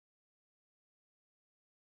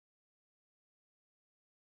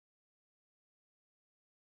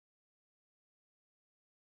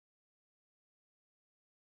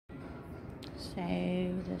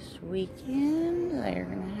So this weekend they're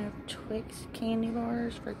gonna have Twix candy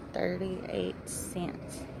bars for 38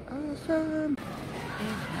 cents. Awesome.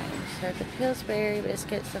 Okay, so the Pillsbury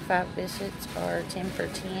biscuits, the 5 biscuits are 10 for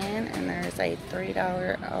 10, and there's a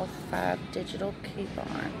 $3 off 5 digital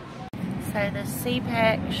coupon. So the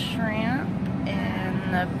C-Pack shrimp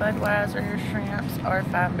and the Budweiser shrimps are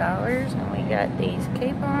 $5, and we got these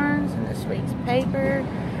coupons and this week's paper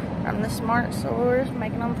from the Smart Stores,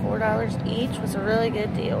 making them $4 each. Was a really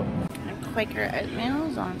good deal. And Quaker oatmeal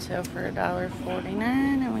is on sale for $1.49,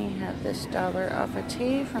 and we have this $1 off a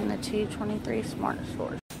 2 from the 223 Smart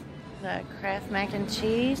Stores. The Kraft mac and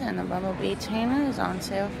cheese and the Bumblebee tuna is on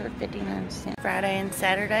sale for 59 cents. Friday and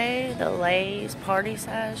Saturday, the Lay's party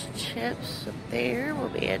size chips up there will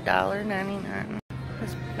be $1.99.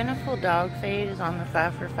 This Beneful dog food is on the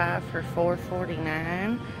 5 for 5 for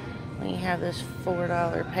 $4.49. We have this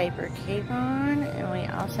 $4 paper coupon, and we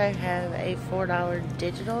also have a $4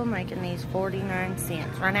 digital, making these 49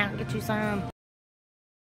 cents. Run out and get you some.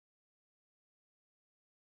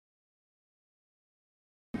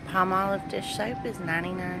 Palmolive dish soap is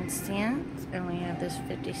 99 cents, and we have this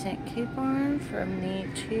 50-cent coupon from the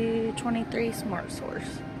 223 Smart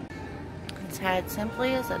Source. Tide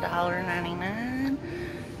Simply is $1.99,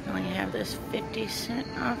 and we have this 50-cent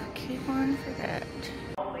off coupon for that.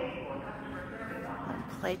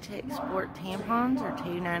 Playtex Sport tampons are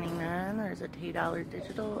 $2.99. There's a $2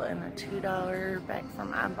 digital and a $2 back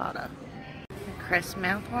from Ibotta. The Crest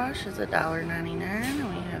mouthwash is $1.99,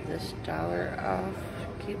 and we have this $1 off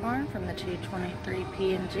coupon from the 223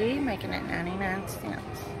 P&G, making it 99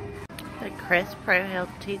 cents. The Crest Pro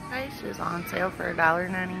Health toothpaste is on sale for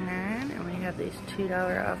 $1.99, and we have these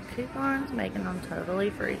 $2 off coupons, making them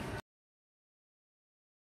totally free.